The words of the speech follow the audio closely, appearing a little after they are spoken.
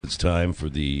It's time for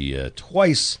the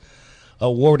twice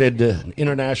awarded,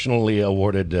 internationally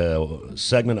awarded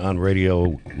segment on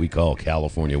radio we call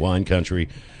California Wine Country,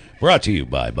 brought to you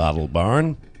by Bottle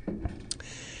Barn.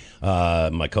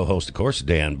 My co-host, of course,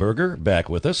 Dan Berger, back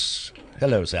with us.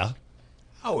 Hello, Sal.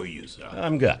 How are you, sir?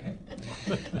 I'm good.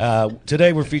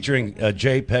 Today we're featuring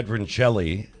Jay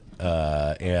Pedroncelli,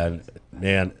 and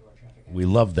man, we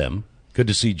love them. Good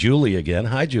to see Julie again.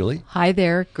 Hi, Julie. Hi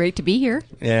there. Great to be here.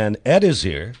 And Ed is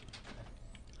here.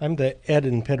 I'm the Ed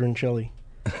in Pedroncelli.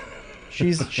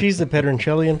 She's the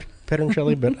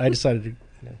Pedroncelli, but I decided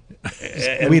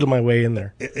to wheedle my way in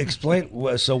there.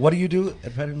 Explain. So what do you do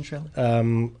at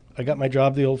Pedroncelli? I got my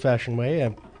job the old-fashioned way.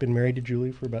 I've been married to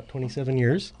Julie for about 27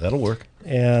 years. That'll work.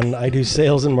 And I do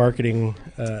sales and marketing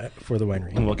for the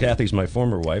winery. Well, Kathy's my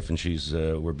former wife, and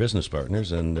we're business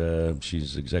partners, and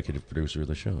she's executive producer of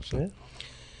the show. So.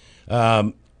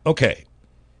 Yeah. Okay.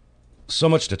 So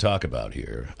much to talk about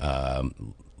here.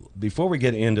 Before we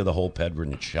get into the whole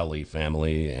Pedroncelli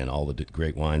family and all the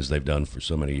great wines they've done for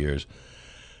so many years,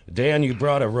 Dan, you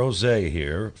brought a rosé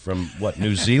here from, what,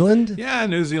 New Zealand? Yeah,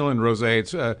 New Zealand rosé.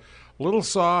 It's a little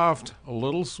soft, a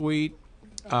little sweet.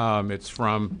 It's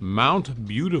from Mount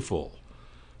Beautiful,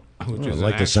 which is I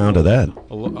like the sound of that.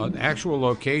 An actual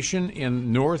location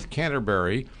in North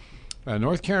Canterbury.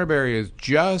 North Canterbury is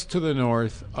just to the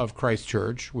north of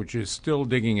Christchurch, which is still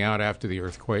digging out after the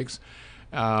earthquakes.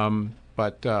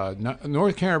 But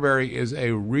North Canterbury is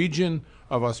a region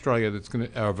of Australia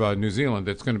New Zealand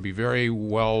that's going to be very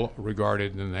well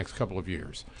regarded in the next couple of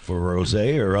years. For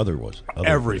rosé or otherwise?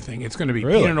 Everything. It's going to be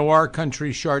Pinot Noir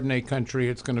country, Chardonnay country.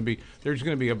 There's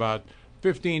going to be about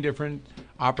 15 different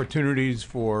opportunities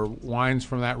for wines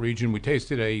from that region. We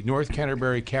tasted a North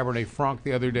Canterbury Cabernet Franc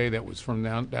the other day that was from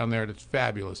down there. That's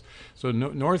fabulous. So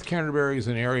North Canterbury is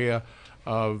an area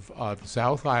of the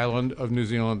South Island of New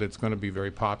Zealand that's going to be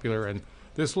very popular. And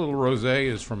this little rosé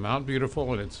is from Mount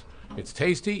Beautiful, and it's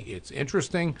tasty. It's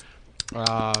interesting.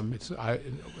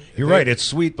 You're right. It's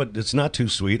sweet, but it's not too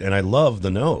sweet, and I love the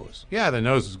nose. Yeah, the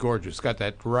nose is gorgeous. It's got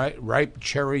that ripe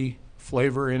cherry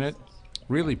flavor in it.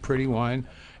 Really pretty wine,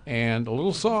 and a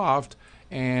little soft.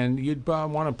 And you'd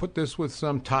want to put this with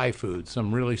some Thai food,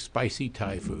 some really spicy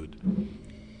Thai food.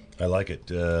 I like it.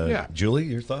 Yeah. Julie,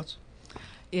 your thoughts?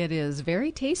 It is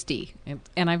very tasty,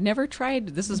 and I've never tried.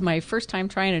 This is my first time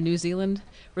trying a New Zealand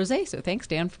rosé, so thanks,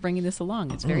 Dan, for bringing this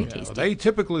along. It's very tasty. They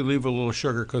typically leave a little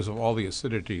sugar because of all the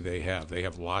acidity they have. They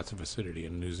have lots of acidity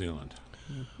in New Zealand.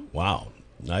 Wow.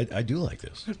 I do like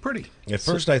this. It's pretty. At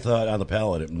first I thought on the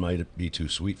palate it might be too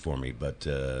sweet for me, but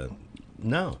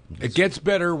no. It gets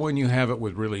better when you have it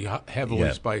with really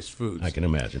heavily spiced foods. I can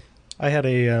imagine. I had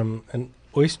an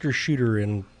oyster shooter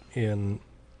in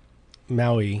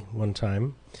Maui one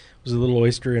time. It was a little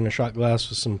oyster in a shot glass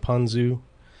with some ponzu,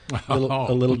 a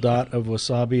little dot of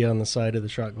wasabi on the side of the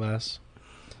shot glass.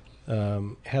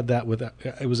 Had that with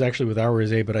it was actually with our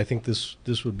rosé, but I think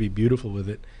this would be beautiful with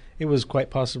it. It was quite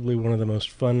possibly one of the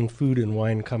most fun food and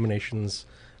wine combinations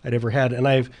I'd ever had, and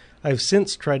I've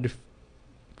since tried to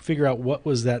figure out what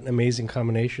was that amazing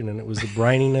combination, and it was the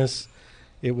brininess,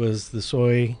 it was the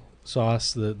soy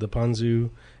sauce, the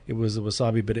ponzu, it was the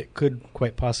wasabi, but it could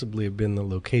quite possibly have been the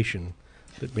location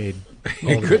that made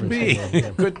all the difference.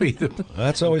 It could be.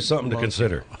 That's always something to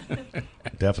consider.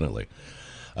 Definitely.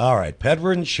 All right,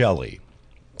 Pedroncelli.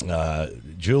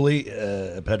 Julie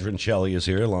Pedroncelli is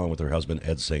here along with her husband,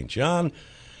 Ed St. John.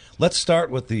 Let's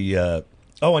start with the... and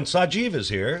Sajiv is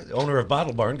here, owner of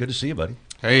Bottle Barn. Good to see you, buddy.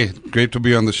 Hey, great to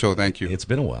be on the show. Thank you. It's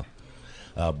been a while.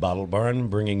 Bottle Barn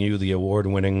bringing you the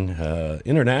award-winning,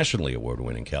 internationally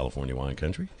award-winning California Wine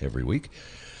Country every week.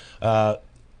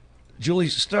 Julie,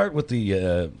 start with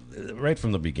the right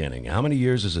from the beginning. How many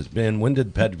years has it been? When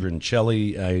did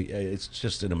Pedroncelli? It's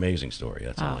just an amazing story.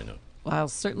 That's all I know. Well, I'll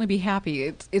certainly be happy.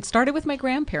 It started with my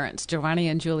grandparents, Giovanni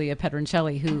and Julia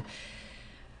Pedroncelli, who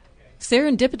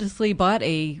serendipitously bought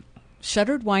a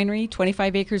shuttered winery,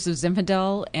 25 acres of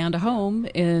Zinfandel, and a home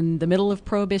in the middle of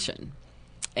Prohibition.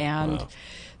 And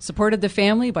supported the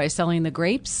family by selling the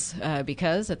grapes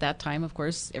because at that time, of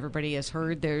course, everybody has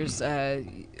heard there's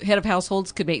head of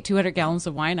households could make 200 gallons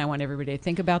of wine. I want everybody to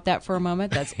think about that for a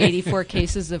moment. That's 84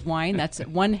 cases of wine. That's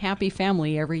one happy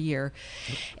family every year.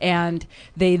 And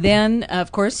they then,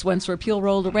 of course, once repeal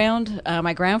rolled around,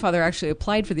 my grandfather actually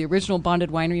applied for the original bonded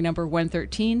winery number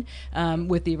 113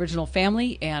 with the original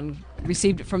family and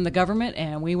received it from the government,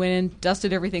 and we went in,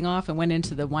 dusted everything off, and went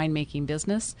into the winemaking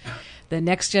business. The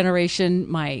next generation,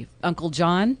 my Uncle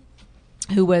John,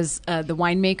 who was the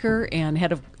winemaker and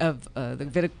head of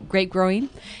the grape growing,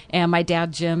 and my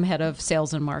dad, Jim, head of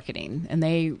sales and marketing. And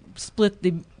they split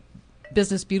the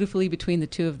business beautifully between the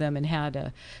two of them and had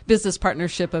a business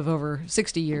partnership of over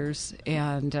 60 years.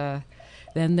 And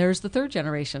then there's the third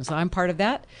generation. So I'm part of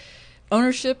that.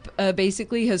 Ownership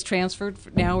basically has transferred.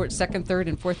 Now we're at second, third,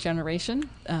 and fourth generation.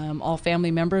 All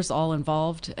family members, all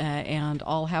involved, and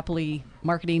all happily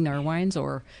marketing our wines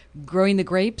or growing the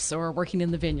grapes or working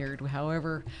in the vineyard,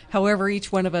 however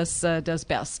each one of us does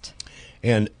best.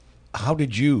 And how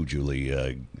did you,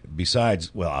 Julie,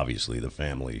 besides, well, obviously the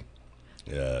family,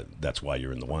 that's why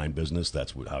you're in the wine business,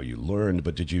 that's how you learned,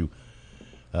 but did you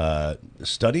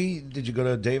study? Did you go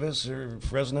to Davis or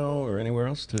Fresno or anywhere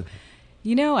else to...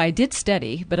 I did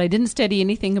study, but I didn't study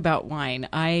anything about wine.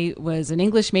 I was an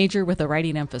English major with a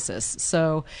writing emphasis,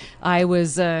 so I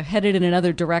was headed in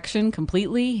another direction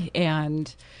completely.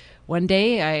 And one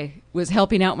day I was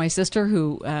helping out my sister,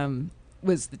 who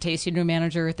was the tasting room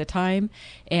manager at the time,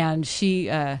 and she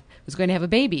was going to have a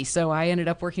baby. So I ended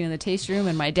up working in the tasting room,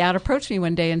 and my dad approached me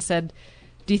one day and said,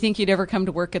 "Do you think you'd ever come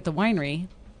to work at the winery?"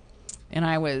 And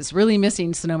I was really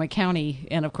missing Sonoma County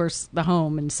and, of course, the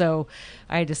home. And so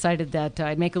I decided that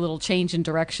I'd make a little change in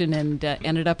direction and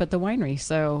ended up at the winery.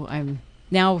 So I'm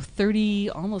now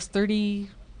 32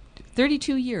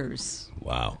 years.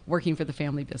 Wow. Working for the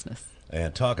family business.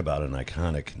 And talk about an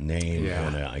iconic name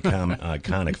and an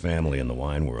iconic family in the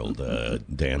wine world,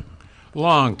 Dan.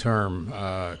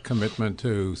 Long-term commitment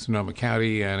to Sonoma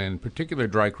County and in particular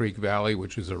Dry Creek Valley,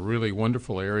 which is a really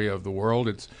wonderful area of the world.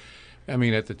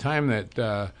 At the time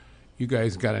that you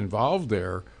guys got involved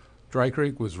there, Dry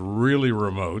Creek was really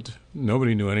remote.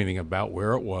 Nobody knew anything about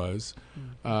where it was.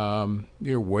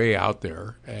 You're way out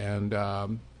there,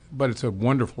 but it's a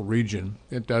wonderful region.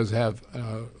 It does have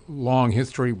a long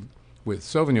history with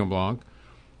Sauvignon Blanc,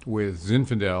 with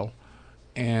Zinfandel,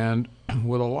 and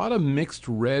with a lot of mixed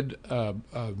red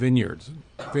vineyards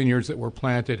that were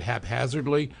planted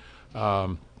haphazardly.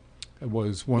 I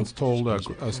was once told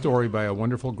a story by a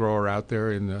wonderful grower out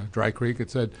there in Dry Creek.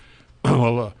 It said,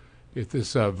 well, if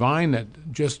this vine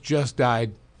that just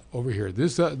died over here,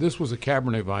 this was a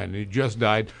Cabernet vine, and it just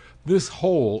died, this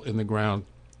hole in the ground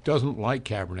doesn't like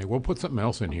Cabernet. We'll put something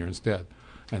else in here instead.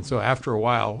 And so after a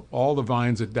while, all the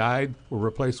vines that died were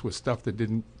replaced with stuff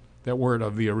that weren't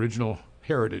of the original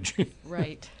heritage.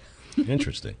 Right.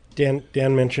 Interesting. Dan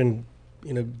mentioned,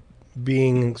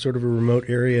 being sort of a remote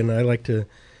area, and I like to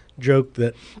joke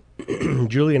that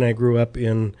Julie and I grew up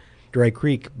in Dry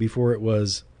Creek before it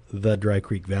was the Dry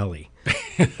Creek Valley.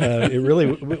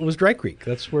 It was Dry Creek.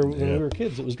 That's where when we were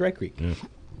kids, it was Dry Creek. Yeah.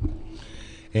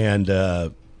 And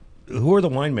who are the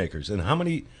winemakers, and how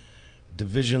many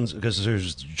divisions? Because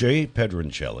there's J.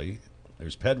 Pedroncelli,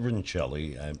 there's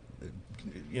Pedroncelli.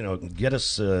 Get us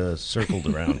circled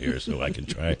around here so I can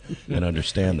try and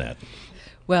understand that.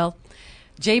 Well,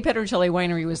 J. Pedroncelli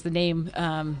Winery was the name.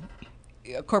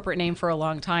 A corporate name for a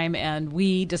long time, and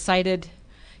we decided,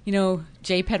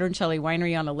 J. Pedroncelli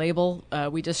Winery on a label.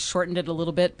 We just shortened it a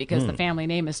little bit because the family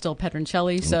name is still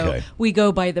Pedroncelli, so we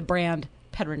go by the brand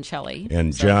Pedroncelli.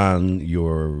 And John,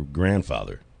 your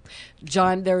grandfather.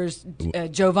 John, there's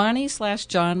Giovanni /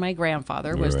 John, my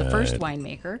grandfather, was the first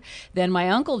winemaker. Then my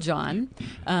uncle John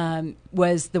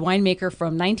was the winemaker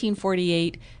from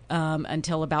 1948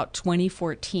 until about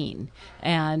 2014,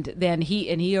 and then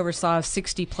he oversaw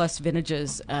 60 plus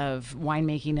vintages of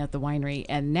winemaking at the winery.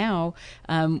 And now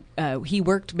he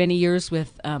worked many years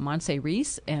with Montse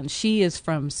Reese, and she is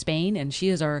from Spain, and she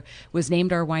was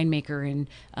named our winemaker in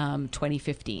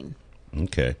 2015.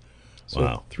 Okay. So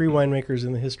wow. 3 winemakers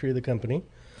in the history of the company.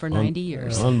 For 90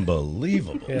 years.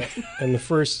 Unbelievable. Yeah. And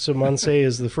so Montse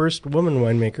is the first woman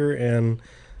winemaker and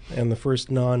the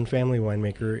first non-family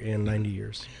winemaker in 90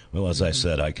 years. Well, as I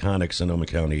said, iconic Sonoma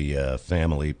County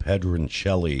family,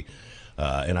 Pedroncelli,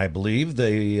 and I believe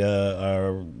they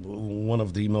are one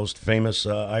of the most famous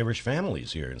Irish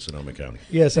families here in Sonoma County.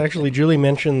 Yes, actually, Julie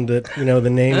mentioned that, the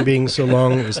name being so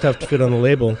long, it was tough to fit on the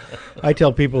label. I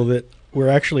tell people that we're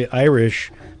actually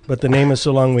Irish, but the name is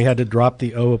so long we had to drop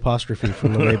the O apostrophe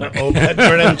from the label. Oh,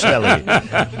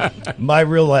 Pedroncelli. My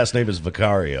real last name is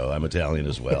Vicario. I'm Italian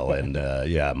as well. And,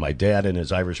 my dad and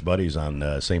his Irish buddies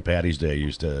on St. Paddy's Day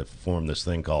used to form this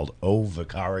thing called O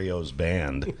Vicario's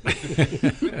Band.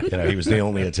 He was the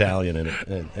only Italian in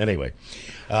it. Anyway,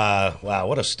 wow,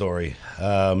 what a story.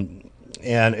 And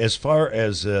as far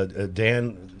as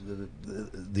Dan...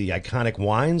 the iconic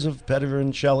wines of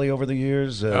Pedroncelli over the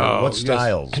years? What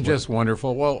styles? Just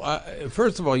wonderful. Well,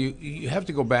 first of all, you have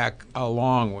to go back a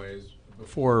long ways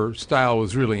before style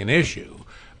was really an issue.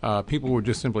 People were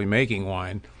just simply making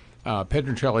wine.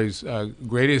 Pedroncelli's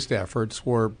greatest efforts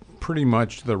were pretty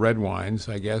much the red wines,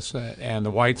 I guess, and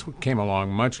the whites came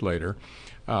along much later.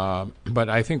 But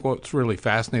I think what's really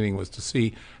fascinating was to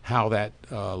see how that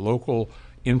local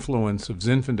influence of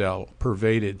Zinfandel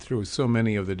pervaded through so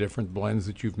many of the different blends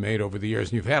that you've made over the years.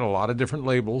 And you've had a lot of different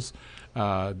labels.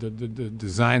 The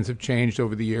designs have changed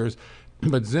over the years.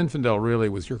 But Zinfandel really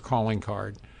was your calling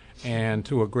card. And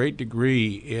to a great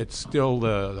degree, it's still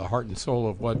the heart and soul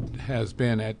of what has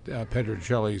been at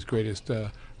Pedroncelli's greatest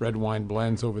red wine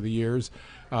blends over the years.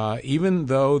 Even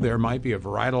though there might be a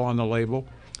varietal on the label,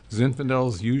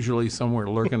 Zinfandel's usually somewhere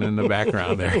lurking in the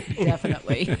background there.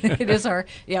 Definitely. It is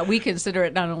we consider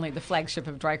it not only the flagship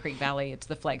of Dry Creek Valley, it's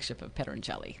the flagship of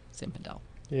Pedroncelli, Zinfandel.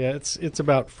 Yeah, it's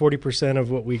about 40%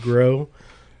 of what we grow.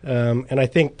 And I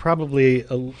think probably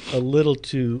a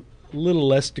little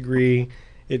less degree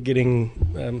it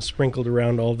getting sprinkled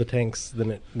around all the tanks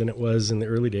than it was in the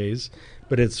early days.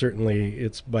 But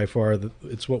it's by far,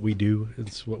 it's what we do.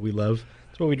 It's what we love.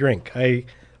 It's what we drink. I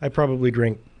probably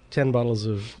drink 10 bottles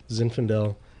of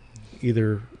Zinfandel,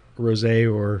 either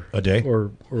rosé or a day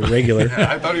or regular.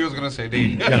 I thought he was going to say day.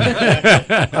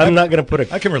 Yeah. I'm not going to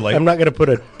put I can relate. I'm not going to put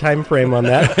a time frame on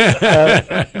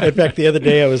that. In fact, the other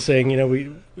day I was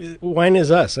saying, wine is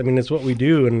us. I mean, it's what we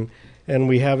do, and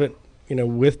we have it,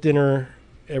 with dinner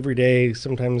every day.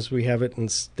 Sometimes we have it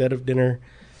instead of dinner.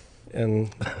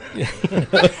 And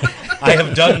I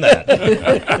have done that.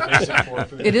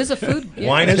 It is a food. Yeah,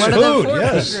 wine is food.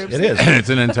 Yes, it is. And it's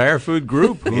an entire food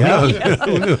group. Who knows?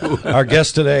 Who knew? Our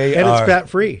guests today and it's fat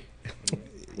free.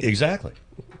 Exactly.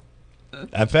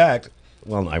 In fact,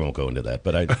 well, I won't go into that,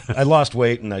 but I lost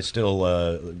weight and I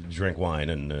still drink wine,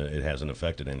 and it hasn't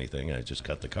affected anything. I just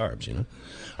cut the carbs.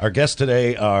 Our guests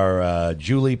today are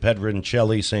Julie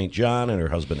Pedroncelli St. John and her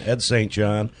husband Ed St.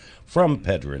 John from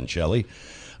Pedroncelli.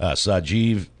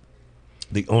 Sajiv,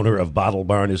 the owner of Bottle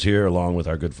Barn, is here, along with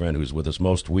our good friend who's with us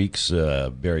most weeks,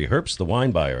 Barry Herbst, the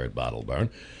wine buyer at Bottle Barn.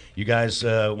 You guys,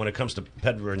 when it comes to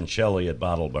Pedroncelli at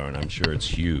Bottle Barn, I'm sure it's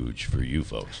huge for you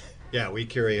folks. Yeah, we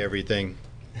carry everything.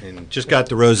 And just got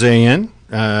the rosé in.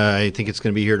 I think it's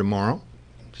going to be here tomorrow.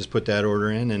 Just put that order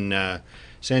in. And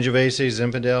Sangiovese,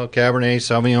 Zinfandel, Cabernet,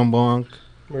 Sauvignon Blanc.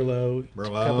 Merlot,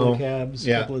 couple of cabs,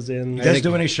 couple of Zins. You guys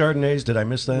do any Chardonnays? Did I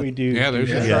miss that? We do. Yeah, there's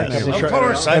Chardonnays. Of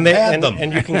course, I've had them.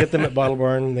 And you can get them at Bottle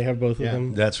Barn. They have both of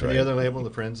them. That's right. The other label, the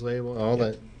Friends label, all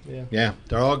that. Yeah,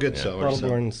 they're all good sellers. Bottle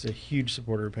Barn's a huge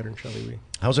supporter of Pedroncelli.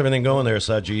 How's everything going there,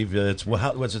 Sajiv?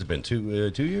 What's it been,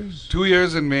 2 years? 2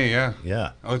 years in May, yeah.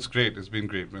 Yeah. Oh, it's great. It's been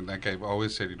great. Like I've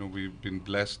always said, we've been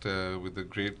blessed with a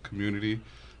great community,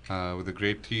 with a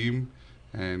great team,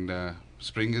 and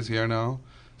spring is here now.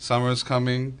 Summer's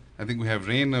coming. I think we have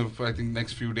rain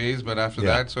next few days, but after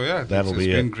that, so it's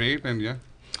been great, and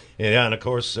Yeah, and of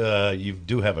course, you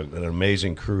do have an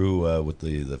amazing crew with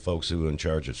the folks who are in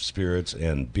charge of spirits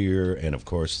and beer, and of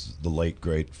course, the late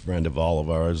great friend of all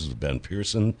of ours, Ben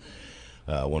Pearson,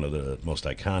 one of the most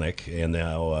iconic, and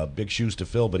now big shoes to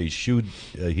fill. But he's shoed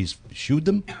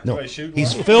them. No,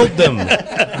 he's filled them.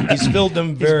 He's filled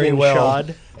them very well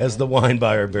shod. As the wine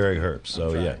buyer Barry Herbst.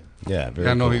 So yeah,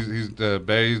 very cool.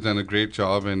 Barry's done a great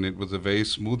job, and it was a very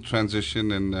smooth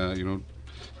transition, and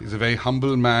he's a very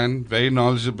humble man, very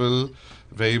knowledgeable,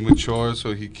 very mature.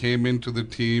 So he came into the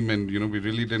team, and we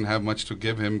really didn't have much to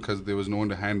give him because there was no one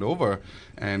to hand over.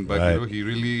 But he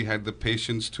really had the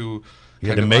patience to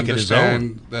make it his own.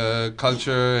 Understand the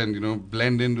culture and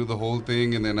blend into the whole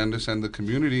thing, and then understand the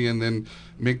community, and then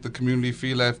make the community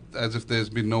feel as if there's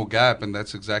been no gap. And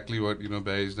that's exactly what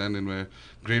Barry's done, and we're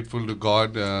grateful to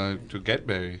God to get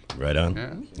Barry. Right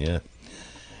on. Yeah.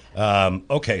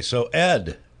 Okay, so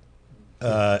Ed.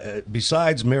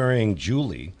 Besides marrying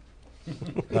Julie,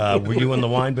 were you in the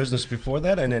wine business before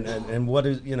that? And what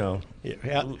is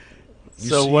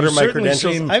So what are my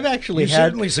credentials? I've actually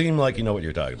certainly seem like you know what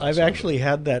you're talking about. I've actually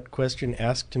had that question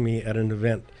asked to me at an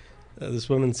event. This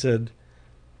woman said,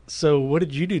 "So what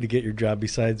did you do to get your job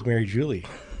besides marry Julie?"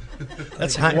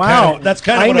 That's wow. That's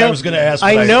kind of what I was going to ask.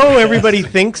 I know everybody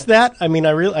thinks that. I mean,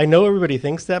 I know everybody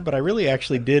thinks that, but I really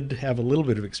actually did have a little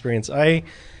bit of experience. I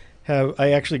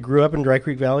actually grew up in Dry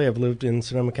Creek Valley. I've lived in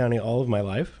Sonoma County all of my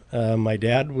life. My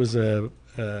dad was a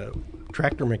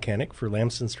tractor mechanic for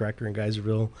Lamson's Tractor in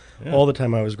Geyserville all the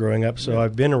time I was growing up. So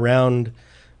I've been around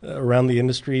the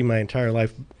industry my entire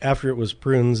life. After it was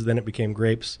prunes, then it became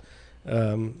grapes.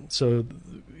 So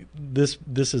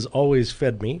this has always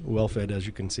fed me, well fed as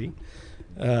you can see.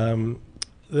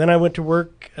 Then I went to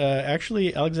work.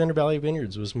 Actually, Alexander Valley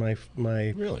Vineyards was my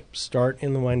really start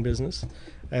in the wine business.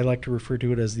 I like to refer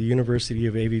to it as the University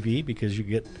of AVV because you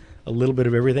get a little bit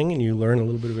of everything and you learn a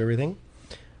little bit of everything.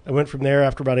 I went from there.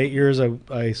 After about 8 years,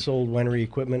 I sold winery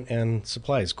equipment and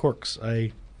supplies, corks.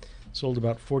 I sold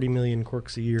about 40 million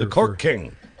corks a year. The Cork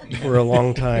King. For a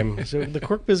long time. So the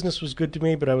cork business was good to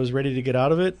me, but I was ready to get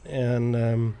out of it,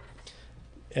 and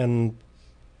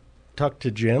talked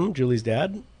to Jim, Julie's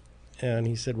dad, and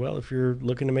he said, well, if you're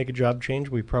looking to make a job change,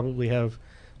 we probably have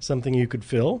something you could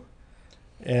fill.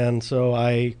 And so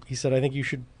he said, I think you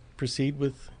should proceed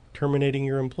with terminating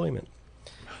your employment.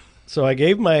 So I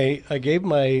gave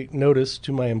my notice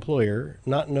to my employer,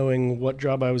 not knowing what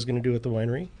job I was going to do at the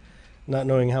winery, not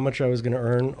knowing how much I was going to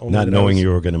earn. Not knowing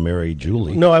you were going to marry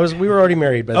Julie. No, we were already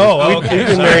married. By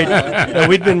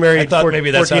we'd been married. I thought maybe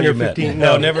that's 14 how you or 15. Met.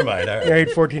 No, never mind. Right. Married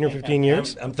 14 or 15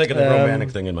 years. I'm thinking the romantic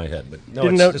thing in my head, but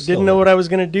no, didn't know what I was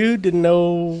going to do. Didn't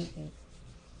know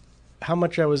how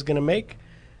much I was going to make.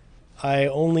 I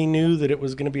only knew that it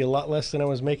was going to be a lot less than I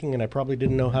was making, and I probably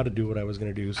didn't know how to do what I was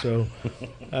going to do. So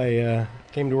I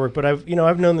came to work. But I've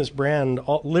known this brand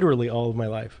literally all of my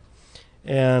life.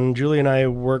 And Julie and I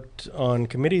worked on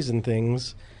committees and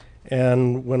things.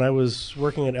 And when I was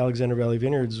working at Alexander Valley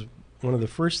Vineyards, one of the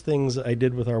first things I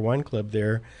did with our wine club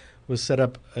there was set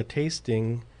up a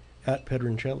tasting at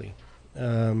Pedroncelli,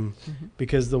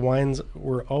 because the wines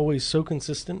were always so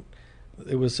consistent.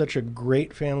 It was such a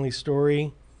great family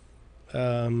story.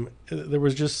 There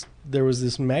was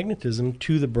this magnetism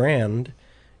to the brand,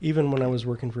 even when I was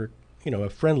working for a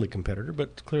friendly competitor,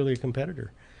 but clearly a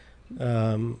competitor.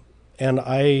 And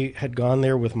I had gone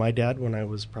there with my dad when I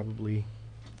was probably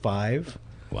 5.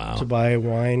 Wow. To buy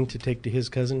wine to take to his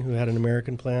cousin who had an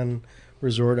American Plan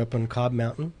resort up on Cobb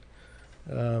Mountain,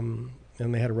 and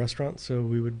they had a restaurant. So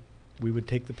we would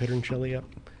take the Pedroncelli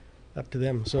up to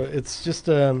them. So it's just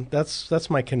that's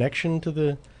my connection to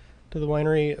the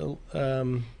winery.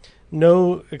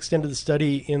 No extended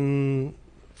study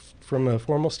from a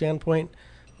formal standpoint,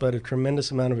 but a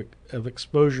tremendous amount of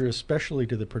exposure, especially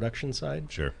to the production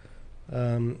side. Sure.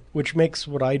 Which makes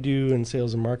what I do in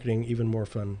sales and marketing even more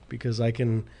fun, because I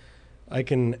can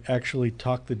actually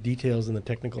talk the details and the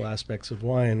technical aspects of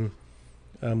wine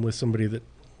with somebody that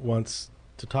wants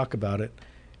to talk about it.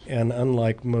 And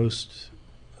unlike most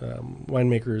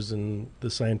winemakers in the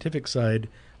scientific side,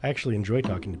 I actually enjoy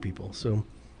talking to people. So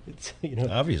it's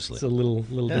obviously it's a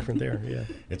little different there. Yeah,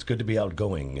 it's good to be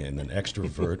outgoing and an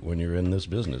extrovert when you're in this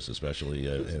business, especially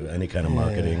any kind of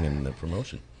marketing and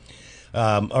promotion.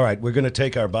 All right, we're going to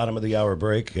take our bottom of the hour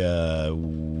break,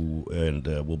 and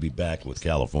we'll be back with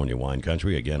California Wine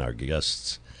Country. Again, our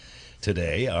guests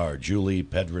today are Julie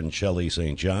Pedroncelli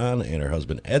St. John and her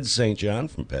husband Ed St. John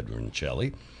from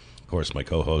Pedroncelli. Of course, my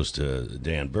co-host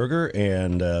Dan Berger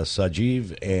and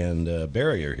Sajiv and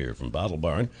Barry are here from Bottle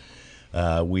Barn.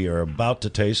 We are about to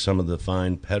taste some of the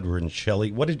fine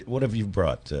Pedroncelli. What have you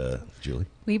brought, Julie?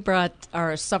 We brought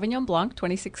our Sauvignon Blanc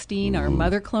 2016, our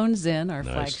Mother Clone Zin, our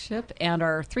flagship, and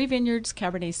our 3 Vineyards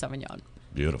Cabernet Sauvignon.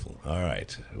 Beautiful. All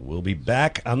right. We'll be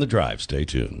back on the drive. Stay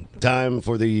tuned. Time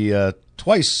for the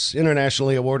twice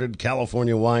internationally awarded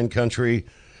California Wine Country.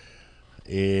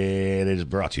 It is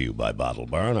brought to you by Bottle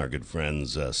Barn. Our good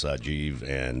friends Sajiv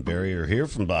and Barry are here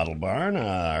from Bottle Barn.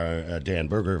 Dan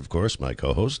Berger, of course, my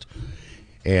co-host.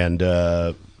 And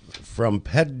from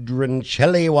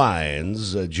Pedroncelli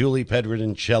Wines, Julie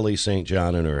Pedroncelli St.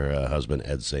 John and her husband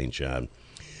Ed St. John.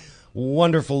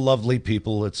 Wonderful, lovely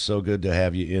people. It's so good to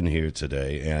have you in here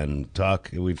today and talk.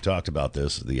 We've talked about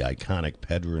this, the iconic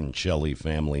Pedroncelli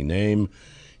family name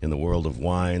in the world of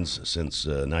wines since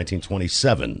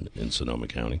 1927 in Sonoma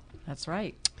County. That's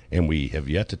right. And we have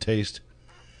yet to taste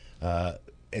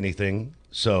anything.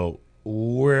 So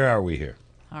where are we here?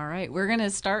 All right. We're going to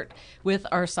start with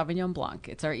our Sauvignon Blanc.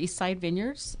 It's our East Side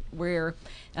Vineyards, where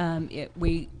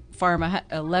we farm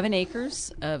 11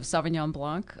 acres of Sauvignon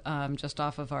Blanc just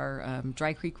off of our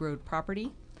Dry Creek Road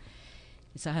property.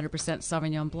 It's 100%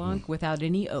 Sauvignon Blanc without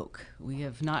any oak. We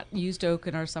have not used oak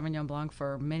in our Sauvignon Blanc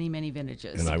for many, many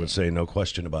vintages. And I would say no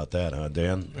question about that, huh,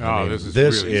 Dan?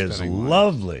 This is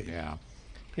lovely. Yeah.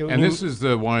 And this is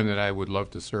the wine that I would love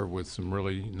to serve with some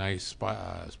really nice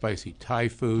spicy Thai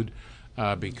food,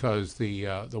 because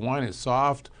the wine is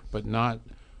soft but not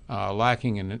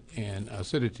lacking in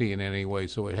acidity in any way.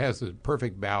 So it has the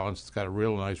perfect balance. It's got a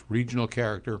real nice regional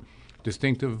character,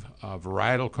 distinctive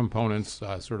varietal components,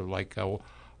 sort of like a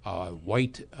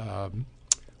white,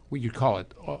 what you'd call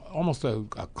it, almost a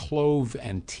clove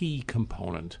and tea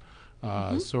component,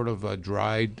 sort of a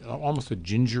dried, almost a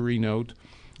gingery note.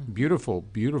 Beautiful,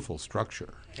 beautiful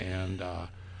structure, and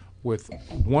with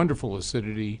wonderful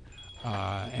acidity,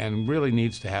 and really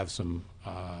needs to have some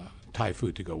Thai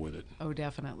food to go with it. Oh,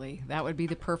 definitely. That would be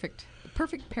the perfect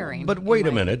pairing. But wait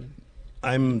a minute.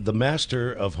 I'm the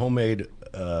master of homemade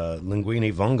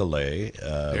linguine vongole.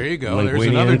 There you go. Linguine There's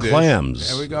another and dish. clams.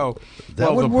 There we go.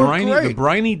 That would work great. The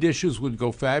briny dishes would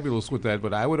go fabulous with that,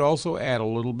 but I would also add a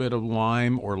little bit of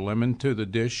lime or lemon to the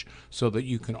dish so that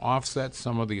you can offset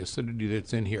some of the acidity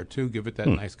that's in here too. Give it that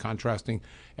nice contrasting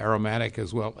aromatic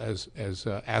as well as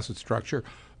acid structure.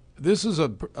 This is a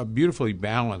beautifully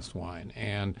balanced wine,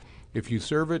 and if you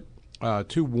serve it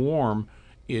too warm,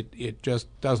 it just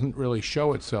doesn't really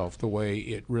show itself the way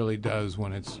it really does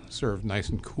when it's served nice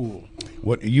and cool.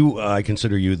 I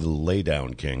consider you the lay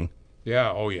down king.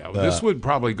 Yeah, oh yeah. This would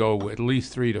probably go at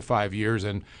least 3 to 5 years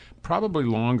and probably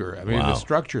longer. I mean, the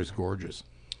structure is gorgeous.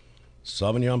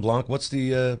 Sauvignon Blanc, what's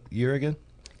the year again?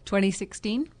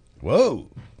 2016. Whoa,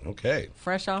 okay.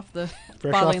 Fresh off the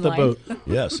Fresh off the boat.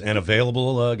 Yes, and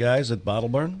available, guys, at Bottle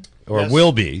Barn? Or Yes.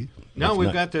 will be. No, if we've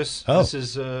not- got this. Oh. This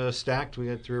is stacked. We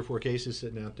got 3 or 4 cases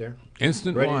sitting out there,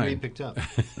 Instant ready to wine. be picked up.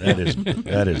 That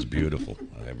is beautiful.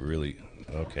 I really,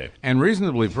 okay. And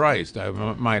reasonably priced, I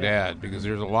might add, because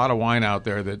there's a lot of wine out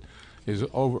there that is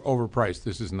overpriced.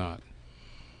 This is not.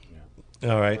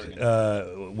 All right,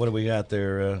 what do we got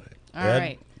there, All Ed?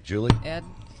 right. Julie? Ed?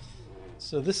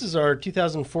 So this is our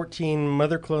 2014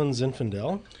 Mother Clone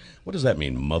Zinfandel. What does that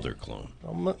mean, mother clone?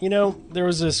 There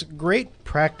was this great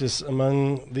practice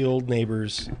among the old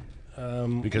neighbors.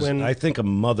 Because I think of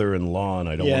mother-in-law, and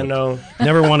I don't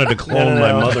never wanted to clone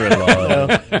my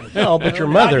mother-in-law. No, but your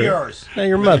mother. No,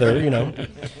 your mother,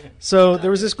 So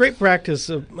there was this great practice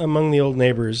among the old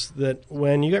neighbors that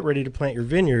when you got ready to plant your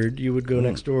vineyard, you would go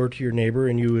next door to your neighbor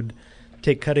and you would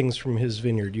take cuttings from his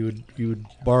vineyard. You would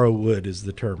borrow wood is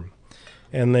the term.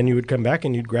 And then you would come back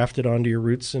and you'd graft it onto your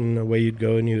roots, and away you'd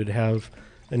go, and you would have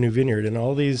a new vineyard. And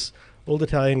all these old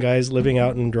Italian guys living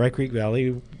out in Dry Creek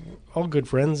Valley, all good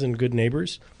friends and good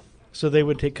neighbors, so they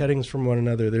would take cuttings from one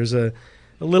another. There's a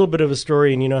little bit of a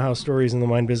story, and you know how stories in the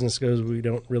wine business goes. We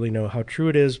don't really know how true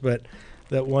it is, but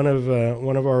that one of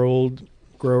our old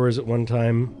growers at one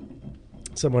time,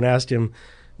 someone asked him,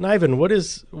 "Niven, what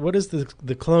is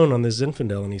the clone on this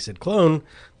Zinfandel?" And he said, "Clone,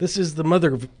 this is the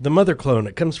mother clone.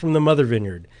 It comes from the mother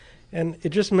vineyard." And it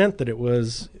just meant that it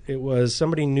was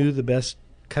somebody knew the best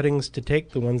cuttings to take,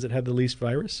 the ones that had the least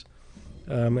virus,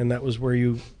 and that was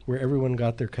where everyone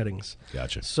got their cuttings.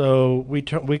 Gotcha. So we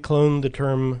coined the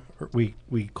term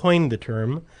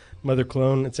mother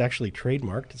clone. It's actually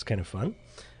trademarked. It's kind of fun.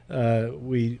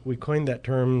 We coined that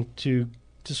term to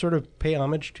sort of pay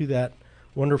homage to that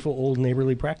wonderful old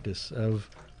neighborly practice of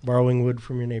borrowing wood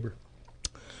from your neighbor.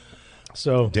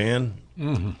 So Dan,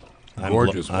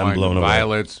 Gorgeous I'm wine, blown away.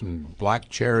 violets and black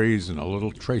cherries and a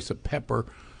little trace of pepper,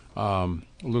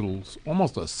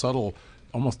 almost a subtle,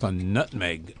 almost a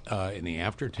nutmeg in the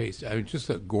aftertaste. I mean, just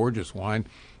a gorgeous wine.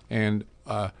 And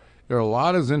there are a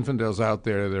lot of Zinfandels out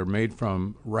there that are made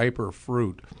from riper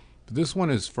fruit. This one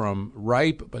is from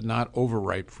ripe but not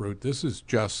overripe fruit. This is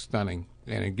just stunning,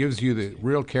 and it gives you the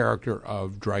real character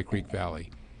of Dry Creek Valley.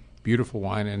 Beautiful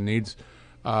wine, and needs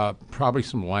probably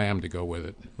some lamb to go with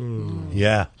it.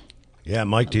 Yeah,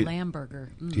 Mike, do Lamb burger.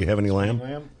 you have any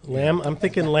lamb? lamb. I'm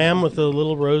thinking lamb with a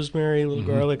little rosemary, a little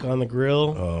garlic on the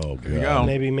grill. Oh, There you God. go.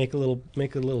 Maybe make a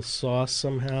little sauce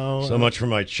somehow. So much for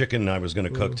my chicken I was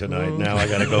going to cook tonight. Now I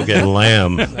got to go get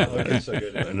lamb.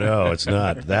 No, it's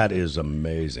not. That is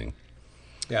amazing.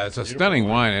 Yeah, it's a stunning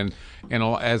wine, and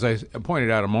as I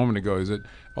pointed out a moment ago, is that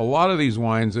a lot of these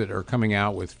wines that are coming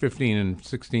out with 15 and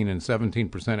 16 and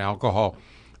 17% alcohol,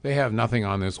 they have nothing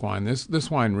on this wine.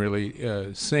 This wine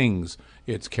really sings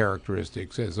its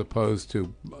characteristics, as opposed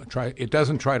to it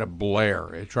doesn't try to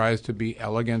blare. It tries to be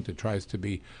elegant. It tries to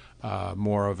be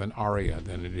more of an aria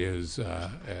than it is.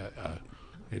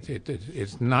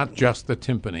 It's not just the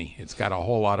timpani. It's got a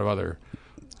whole lot of other.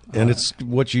 And it's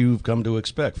what you've come to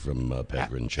expect from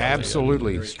Pedroncelli.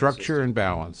 Absolutely, structure and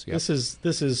balance. Yep.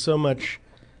 This is so much.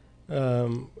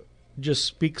 Just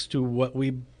speaks to what we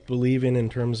believe in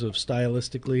terms of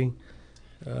stylistically.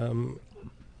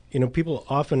 People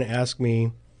often ask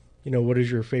me, what is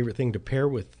your favorite thing to pair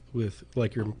with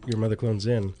like your Mother Clone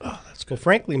Zin? Oh, that's good. Well,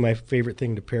 frankly, my favorite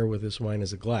thing to pair with this wine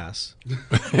is a glass.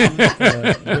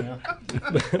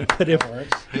 But if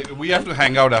Hey, we have to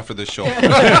hang out after the show.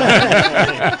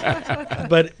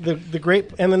 but the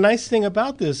great and the nice thing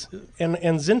about this and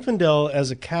Zinfandel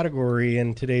as a category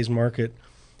in today's market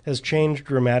has changed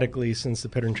dramatically since the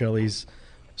Pedroncellis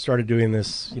started doing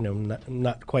this.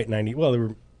 Not quite 90. Well, they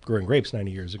were growing grapes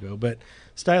 90 years ago, but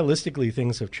stylistically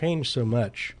things have changed so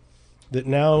much that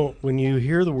now when you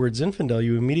hear the word Zinfandel,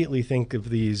 you immediately think of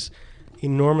these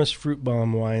enormous fruit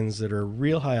bomb wines that are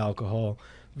real high alcohol,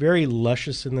 very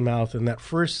luscious in the mouth, and that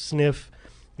first sniff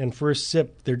and first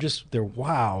sip, they're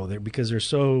wow, because they're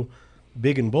so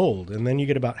big and bold, and then you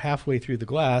get about halfway through the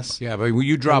glass. Yeah, but when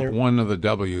you drop one of the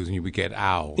W's and you get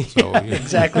ow. So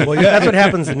exactly. Well, that's what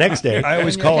happens the next day. I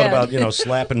always call it about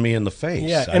slapping me in the face.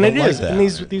 Yeah, and it is. And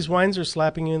these wines are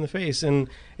slapping you in the face, and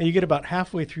you get about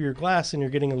halfway through your glass, and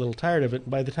you're getting a little tired of it.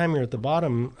 By the time you're at the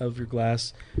bottom of your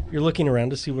glass, you're looking around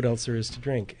to see what else there is to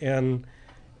drink, and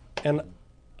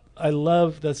I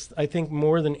love that's. I think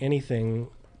more than anything,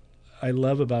 I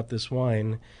love about this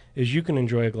wine is you can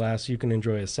enjoy a glass, you can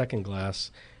enjoy a second glass,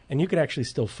 and you could actually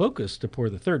still focus to pour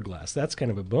the third glass. That's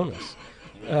kind of a bonus.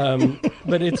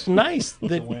 But it's nice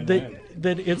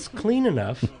that it's clean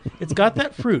enough. It's got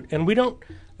that fruit, and we don't.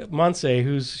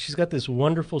 Montse, she's got this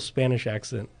wonderful Spanish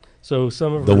accent. So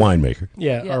some of the winemaker,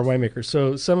 our winemaker.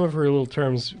 So some of her little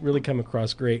terms really come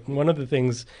across great. And one of the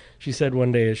things she said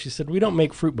one day is she said, "We don't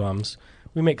make fruit bombs,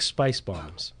 we make spice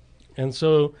bombs." And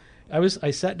so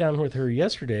I sat down with her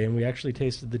yesterday, and we actually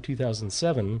tasted the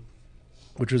 2007,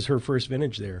 which was her first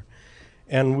vintage there,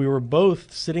 and we were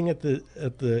both sitting in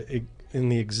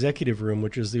the executive room,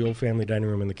 which is the old family dining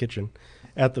room in the kitchen,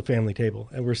 at the family table,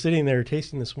 and we're sitting there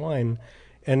tasting this wine,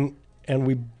 and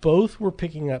we both were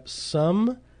picking up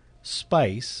some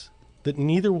spice that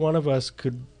neither one of us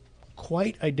could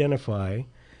quite identify. It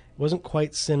wasn't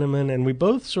quite cinnamon, and we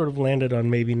both sort of landed on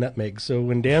maybe nutmeg. So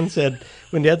when Dad said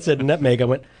nutmeg, I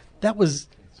went,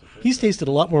 he's tasted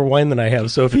a lot more wine than I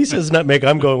have. So if he says nutmeg,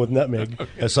 I'm going with nutmeg.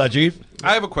 Sajiv?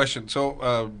 I have a question.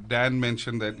 So Dan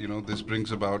mentioned that, this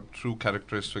brings about true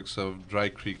characteristics of Dry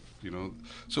Creek,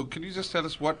 So can you just tell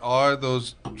us what are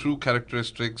those true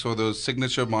characteristics or those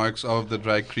signature marks of the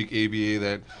Dry Creek AVA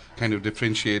that kind of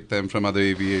differentiate them from other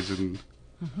AVAs?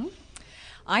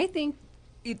 I think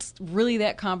it's really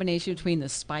that combination between the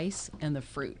spice and the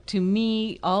fruit. To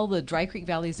me, all the Dry Creek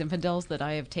Valley Zinfandels that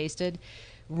I have tasted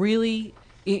really,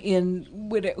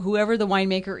 whoever the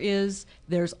winemaker is,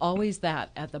 there's always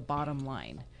that at the bottom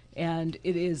line. And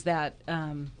it is that,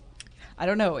 I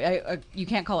don't know, you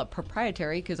can't call it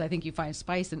proprietary because I think you find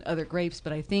spice in other grapes,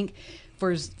 but I think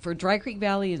for Dry Creek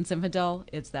Valley and Zinfandel,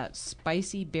 it's that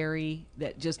spicy berry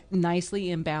that just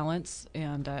nicely in balance,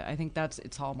 and I think that's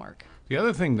its hallmark. The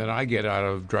other thing that I get out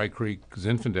of Dry Creek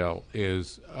Zinfandel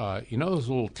is, those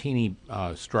little teeny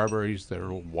strawberries that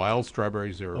are wild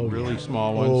strawberries? They're really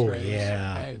small ones. Oh,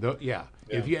 yeah. Yeah.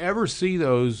 If you ever see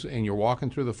those and you're walking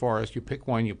through the forest, you pick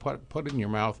one, you put it in your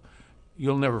mouth,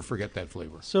 you'll never forget that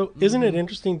flavor. So isn't it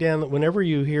interesting, Dan, that whenever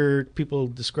you hear people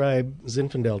describe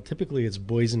Zinfandel, typically it's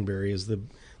boysenberry is the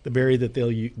berry that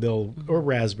they'll or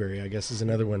raspberry, I guess, is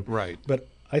another one. Right. But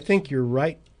I think you're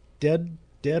right, dead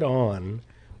on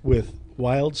with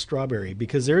wild strawberry,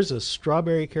 because there's a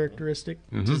strawberry characteristic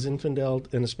to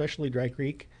Zinfandel, and especially Dry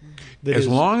Creek. As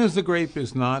long as the grape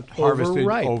is not harvested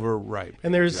overripe.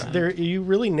 And you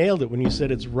really nailed it when you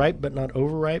said it's ripe but not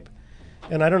overripe.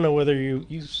 And I don't know whether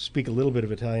you speak a little bit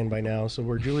of Italian by now, so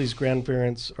where Julie's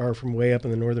grandparents are from way up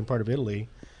in the northern part of Italy,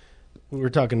 we're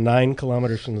talking 9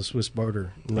 kilometers from the Swiss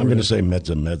border. I'm going to say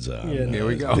mezza. Yeah, there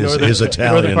we go. His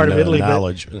Italian part of Italy,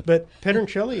 knowledge. But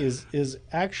Pedroncelli is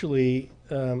actually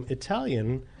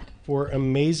Italian for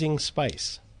amazing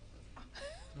spice.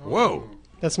 Whoa.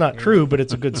 That's not true, but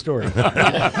it's a good story.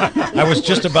 I was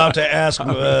just about to ask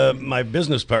my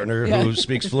business partner, who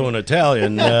speaks fluent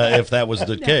Italian, if that was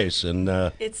the case. And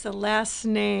it's the last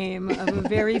name of a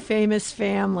very famous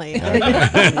family.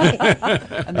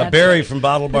 Barry from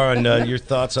Bottle Barn, your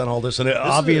thoughts on all this? And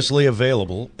obviously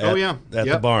available at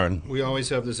the barn. We always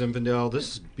have the Zinfandel.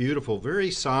 This is beautiful,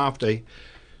 very soft.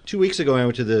 2 weeks ago, I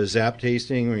went to the Zap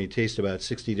tasting where you taste about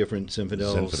 60 different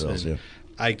Zinfandels. Yeah.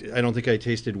 I don't think I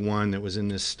tasted one that was in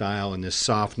this style and this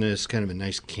softness, kind of a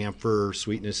nice camphor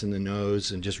sweetness in the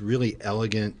nose, and just really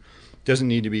elegant. Doesn't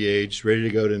need to be aged, ready to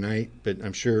go tonight, but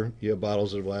I'm sure you have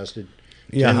bottles that have lasted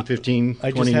 10, 15,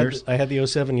 20 years. I had the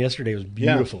 07 yesterday. It was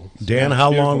beautiful. Yeah. Dan,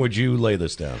 how long would you lay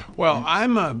this down? Well,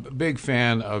 I'm a big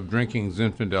fan of drinking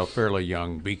Zinfandel fairly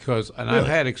young because I've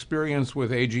had experience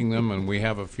with aging them, and we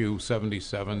have a few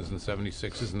 77s and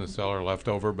 76s in the cellar left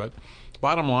over, but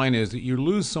bottom line is that you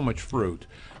lose so much fruit.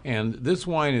 And this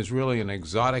wine is really an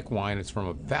exotic wine. It's from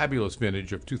a fabulous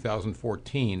vintage of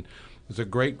 2014. It's a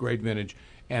great, great vintage.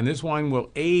 And this wine will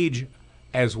age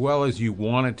as well as you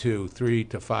want it to, 3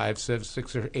 to 5,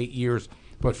 6 or 8 years.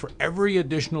 But for every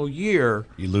additional year,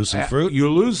 you lose some fruit. You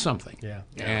lose something. Yeah.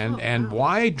 And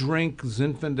why drink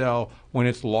Zinfandel when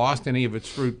it's lost any of its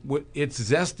fruit? It's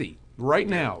zesty right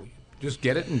now. Just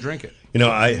get it and drink it.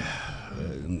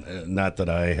 Not that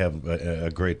I have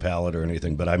a great palate or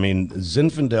anything, but I mean,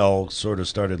 Zinfandel sort of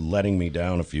started letting me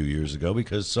down a few years ago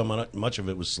because so much of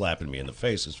it was slapping me in the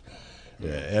face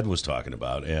Ed was talking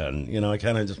about, and I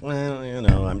kind of just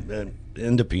I'm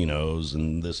into Pinots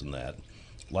and this and that,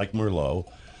 like Merlot,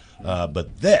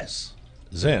 but this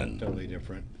Zin Totally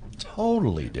different.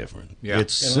 Totally different. Yeah.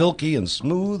 It's silky and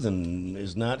smooth and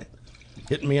is not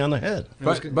hitting me on the head.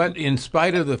 But in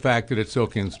spite of the fact that it's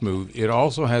silky and smooth, it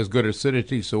also has good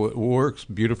acidity, so it works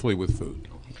beautifully with food.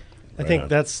 I think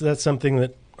that's something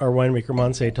that our winemaker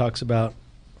Monse talks about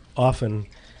often,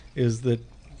 is that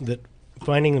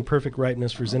finding the perfect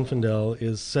ripeness for Zinfandel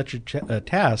is such a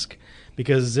task,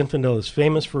 because Zinfandel is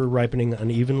famous for ripening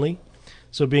unevenly.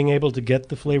 So being able to get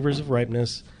the flavors of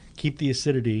ripeness, keep the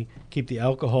acidity, keep the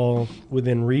alcohol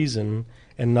within reason,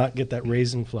 and not get that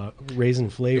raisin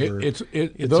flavor. It's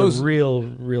those, a real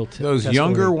those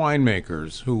younger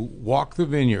winemakers who walk the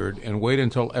vineyard and wait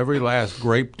until every last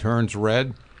grape turns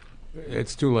red.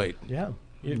 It's too late. Yeah,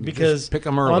 because pick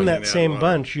 'em early. on that same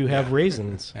bunch you have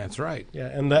raisins. That's right. Yeah,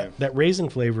 and that raisin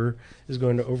flavor is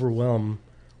going to overwhelm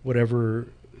whatever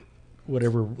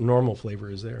normal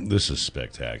flavor is there. This is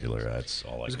spectacular. That's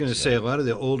all I was going to say. A lot of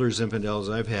the older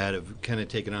Zinfandels I've had have kind of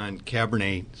taken on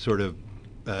Cabernet sort of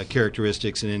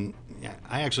characteristics, and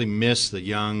I actually miss the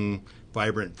young,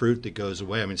 vibrant fruit that goes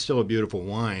away. I mean, it's still a beautiful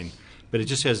wine, but it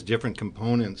just has different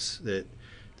components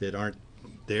that aren't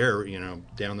there,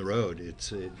 down the road.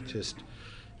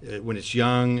 When it's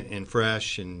young and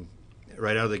fresh and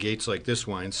right out of the gates like this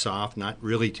wine, soft, not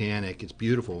really tannic, it's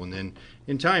beautiful. And then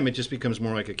in time, it just becomes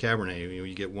more like a Cabernet.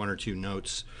 You get one or two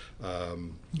notes. I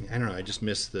don't know. I just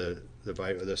miss the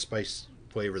spice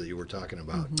flavor that you were talking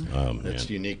about. Mm-hmm. That's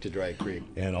unique to Dry Creek.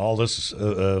 And all this is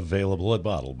available at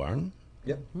Bottle Barn.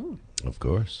 Yep. Of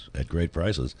course, at great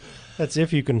prices. That's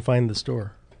if you can find the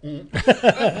store. You can.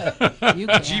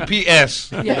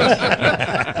 GPS.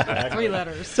 Yes. 3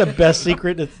 letters. It's the best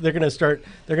secret. They're going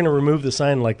to remove the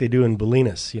sign like they do in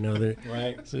Bolinas.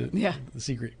 Right. Yeah. The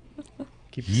secret.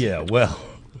 Well,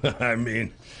 I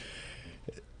mean,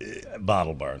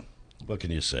 Bottle Barn. What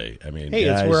can you say? I mean, hey,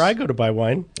 guys, it's where I go to buy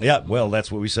wine. Yeah, well,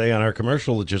 that's what we say on our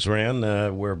commercial that just ran,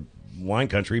 where Wine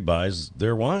Country buys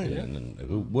their wine, and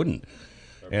who wouldn't?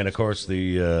 And of course,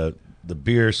 the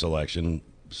beer selection,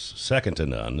 second to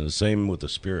none. The same with the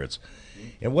spirits.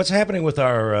 And what's happening with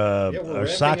our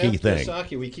sake thing?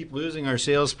 Sake. We keep losing our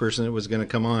salesperson that was going to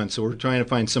come on, so we're trying to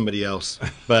find somebody else.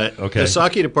 But Okay. the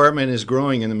sake department is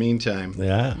growing in the meantime.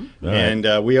 Yeah, all right.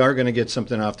 And we are going to get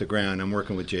something off the ground. I'm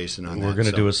working with Jason on that. We're going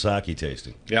to do a sake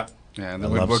tasting. Yeah. Yeah, and I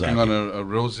then we're love working sake. on a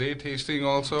rosé tasting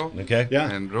also. Okay. Yeah.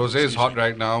 And rosé is hot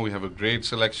right now. We have a great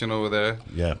selection over there.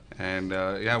 Yeah. And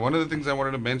one of the things I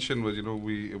wanted to mention was,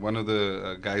 one of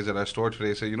the guys at our store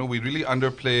today said, we really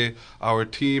underplay our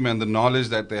team and the knowledge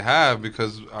that they have,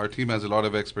 because our team has a lot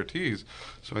of expertise.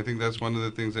 So I think that's one of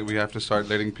the things that we have to start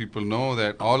letting people know,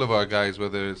 that all of our guys,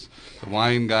 whether it's the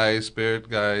wine guys, spirit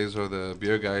guys, or the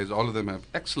beer guys, all of them have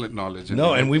excellent knowledge.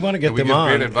 And we want to get and we them give on.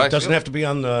 great advice. It doesn't have to be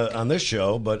on this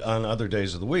show, but on other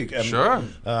days of the week. Sure.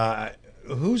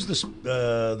 Who's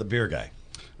the beer guy?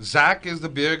 Zach is the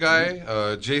beer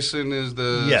guy. Jason is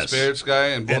the Yes. spirits guy,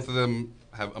 and both of them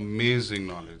have amazing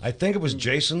knowledge. I think it was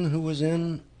Jason who was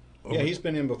in. Yeah, he's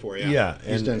been in before. Yeah. Yeah,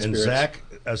 He's done and spirits. Zach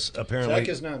apparently Zach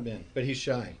has not been, but he's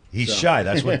shy. he's So. shy.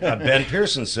 That's what Ben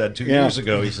Pearson said 2 Yeah. years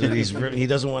ago. He said he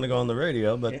doesn't want to go on the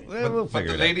radio, but we'll But figure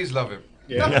the it ladies love him.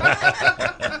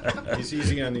 Yeah. He's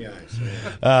easy on the eyes.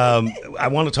 I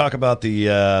want to talk about the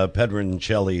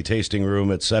Pedroncelli tasting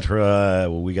room, etc.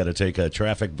 We got to take a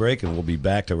traffic break, and we'll be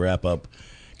back to wrap up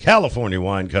California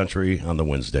Wine Country on the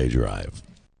Wednesday Drive.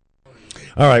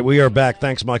 All right, we are back.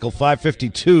 Thanks, Michael.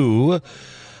 5:52.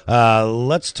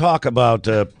 Let's talk about,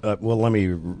 let me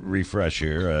refresh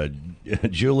here.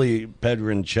 Julie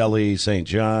Pedroncelli St.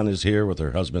 John is here with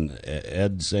her husband,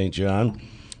 Ed St. John,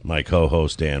 my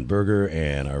co-host, Dan Berger,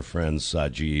 and our friends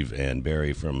Sajiv and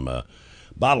Barry from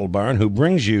Bottle Barn, who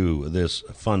brings you this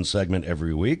fun segment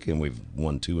every week, and we've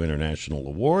won 2 international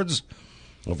awards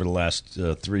over the last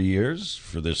 3 years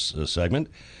for this segment,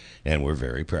 and we're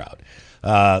very proud.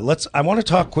 I want to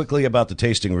talk quickly about the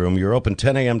tasting room. You're open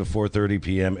 10 a.m. to 4:30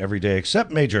 p.m. every day,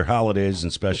 except major holidays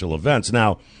and special events.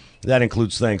 Now, that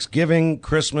includes Thanksgiving,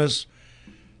 Christmas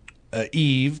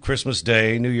Eve, Christmas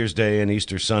Day, New Year's Day, and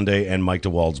Easter Sunday, and Mike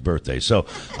DeWald's birthday. So,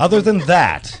 other than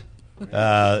that,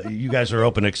 you guys are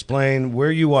open. Explain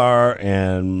where you are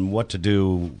and what to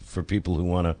do for people who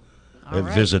want to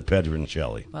visit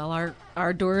Pedroncelli. Well,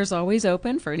 our door is always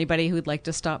open for anybody who'd like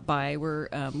to stop by. We're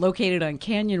located on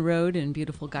Canyon Road in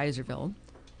beautiful Geyserville,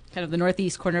 kind of the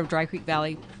northeast corner of Dry Creek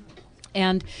Valley.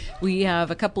 And we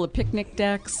have a couple of picnic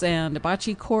decks and a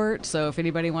bocce court, so if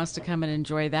anybody wants to come and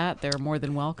enjoy that, they're more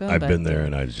than welcome. I've been there,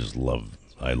 and I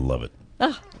love it.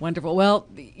 Oh, wonderful. Well,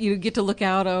 you get to look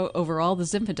out over all the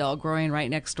Zinfandel growing right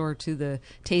next door to the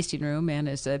tasting room, and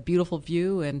it's a beautiful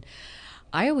view. And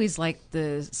I always like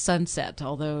the sunset,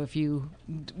 although if you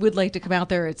would like to come out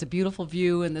there, it's a beautiful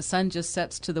view, and the sun just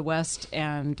sets to the west,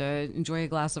 and enjoy a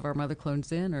glass of our Mother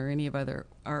Clone's Inn or any of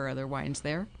our other wines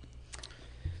there.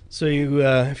 So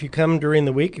if you come during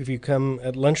the week, if you come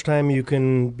at lunchtime, you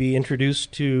can be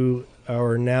introduced to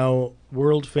our now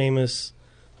world-famous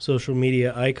social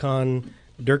media icon,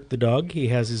 Dirk the dog. He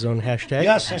has his own hashtag.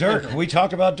 Yes, Dirk. We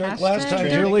talked about Dirk last time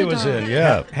Julie was in.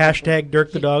 Yeah. Hashtag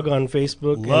Dirk the dog on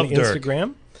Facebook Love and Dirk.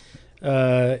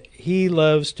 Instagram. He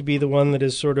loves to be the one that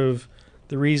is sort of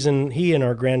the reason, he and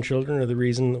our grandchildren are the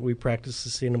reason that we practice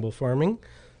sustainable farming,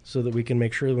 so that we can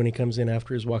make sure that when he comes in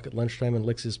after his walk at lunchtime and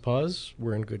licks his paws,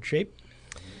 we're in good shape.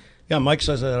 Yeah, Mike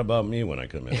says that about me when I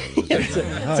come in. It's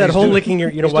that whole licking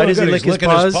your, why does he lick his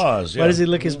paws? Yeah. Why does he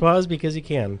lick his paws? Because he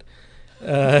can.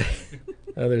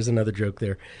 There's another joke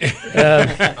there.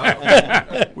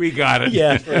 We got it.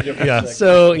 Yeah.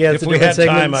 So, it's if a we different had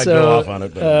segment. time, I'd go off on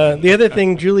it. But. The other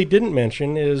thing Julie didn't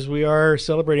mention is we are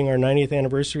celebrating our 90th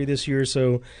anniversary this year.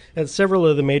 So at several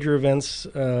of the major events,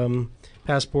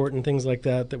 Passport and things like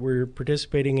that we're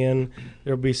participating in,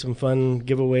 there'll be some fun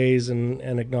giveaways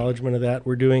and acknowledgement of that.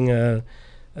 We're doing an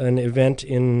event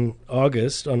in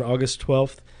August, on August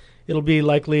 12th. It'll be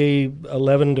likely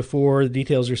 11 to 4. The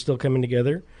details are still coming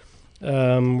together.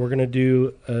 We're going to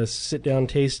do a sit-down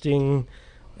tasting,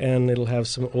 and it'll have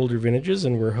some older vintages,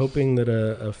 and we're hoping that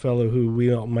a fellow who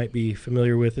we all might be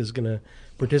familiar with is going to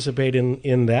participate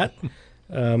in that.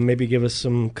 Maybe give us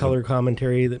some color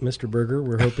commentary that Mr. Berger,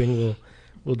 we're hoping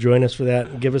will join us for that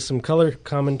and give us some color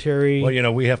commentary.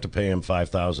 Well, we have to pay him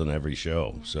 $5,000 every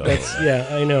show. So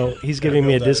I know. He's giving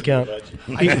me a discount.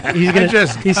 He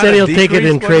He said he'll take it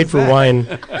and trade for wine.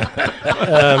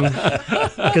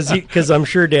 Because I'm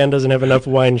sure Dan doesn't have enough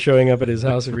wine showing up at his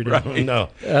house every day. Right. No.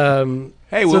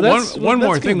 Hey, So well, that's one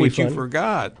more gonna thing be which you fun.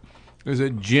 forgot is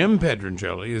that Jim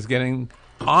Pedroncelli is getting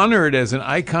honored as an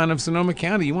icon of Sonoma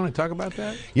County. You want to talk about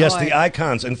that? Yes, the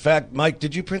icons. In fact, Mike,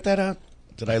 did you print that out?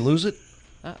 Did I lose it?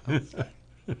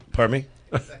 Pardon me?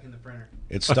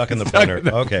 It's stuck in the printer.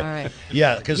 Okay. All right.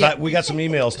 Yeah, because we got some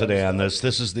emails today on this.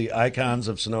 This is the icons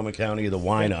of Sonoma County, the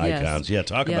wine icons. Yeah,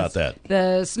 talk about that.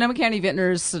 The Sonoma County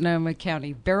Vintners Sonoma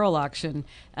County Barrel Auction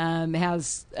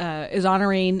is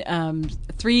honoring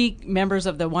 3 members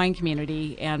of the wine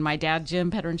community, and my dad,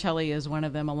 Jim Pedroncelli, is one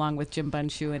of them, along with Jim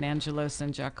Bunshu and Angelo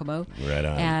San Giacomo. Right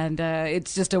on. And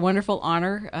it's just a wonderful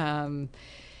honor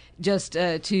just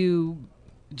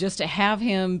to have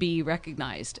him be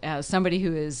recognized as somebody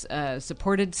who has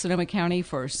supported Sonoma County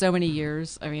for so many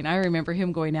years. I mean, I remember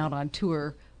him going out on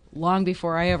tour long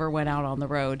before I ever went out on the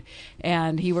road,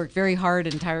 and he worked very hard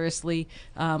and tirelessly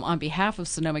on behalf of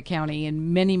Sonoma County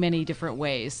in many, many different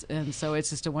ways. And so it's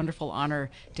just a wonderful honor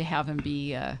to have him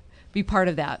be part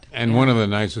of that. And one of the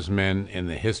nicest men in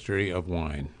the history of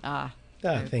wine.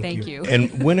 Thank you.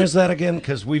 And when is that again?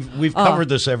 Because we've covered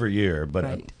this every year, but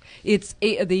Right. It's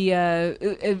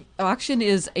the auction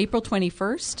is April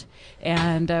 21st,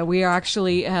 and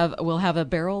we'll have a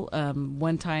barrel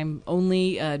one time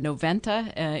only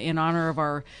Noventa in honor of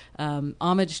our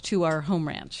homage to our home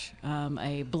ranch,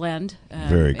 a blend.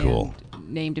 Very cool.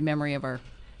 Named in memory of our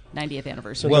 90th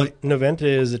anniversary. So Noventa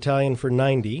is Italian for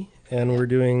 90, and we're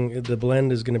doing the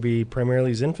blend is going to be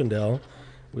primarily Zinfandel,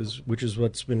 which is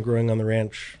what's been growing on the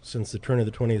ranch since the turn of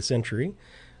the 20th century,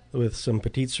 with some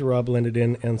Petit Syrah blended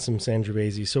in and some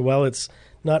Sangiovese. So while it's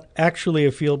not actually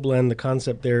a field blend, the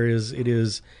concept there is it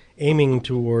is aiming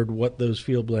toward what those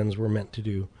field blends were meant to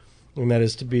do, and that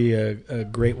is to be a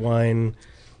great wine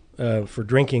for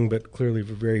drinking, but clearly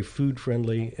very food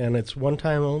friendly, and it's one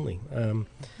time only.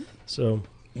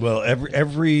 Well,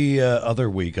 every other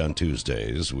week on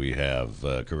Tuesdays, we have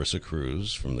Carissa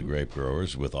Cruz from the Grape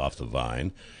Growers with Off the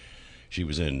Vine. She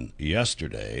was in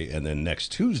yesterday, and then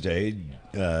next Tuesday,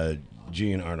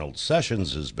 Gene Arnold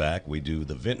Sessions is back. We do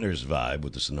the Vintners Vibe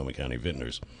with the Sonoma County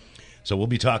Vintners. So we'll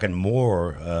be talking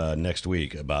more next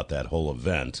week about that whole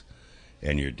event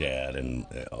and your dad and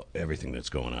everything that's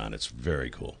going on. It's very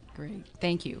cool. Great.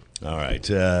 Thank you. All right.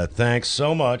 Thanks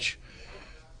so much.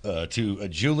 To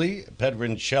Julie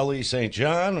Pedroncelli St.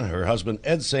 John, her husband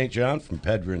Ed St. John from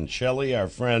Pedroncelli, our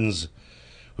friends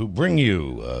who bring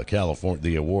you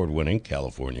the award-winning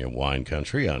California Wine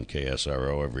Country on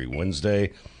KSRO every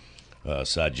Wednesday.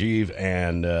 Sajiv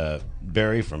and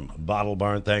Barry from Bottle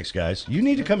Barn. Thanks, guys. You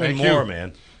need to come in more,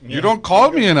 man. You don't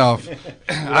call me enough.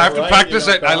 I have to practice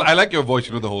it. I like your voice.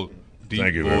 The whole deep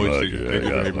Thank you very voice. much. Thank you Yeah,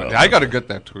 very much. well, I got to get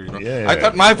that too. I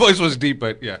thought my voice was deep,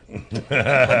 but yeah.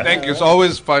 But thank you. It's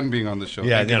always fun being on the show.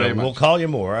 Yeah, thank you very much. we'll call you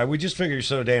more. We just figure you're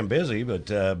so damn busy, but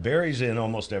Barry's in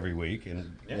almost every week,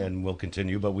 and we'll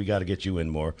continue, but we got to get you in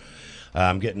more.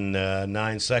 I'm getting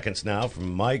 9 seconds now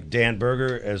from Mike. Dan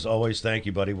Berger, as always, thank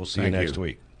you, buddy. We'll see you next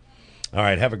week. All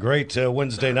right, have a great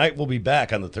Wednesday night. We'll be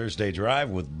back on the Thursday Drive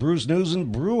with Brews News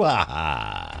and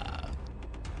Brouhaha.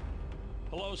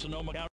 Hello, Sonoma County.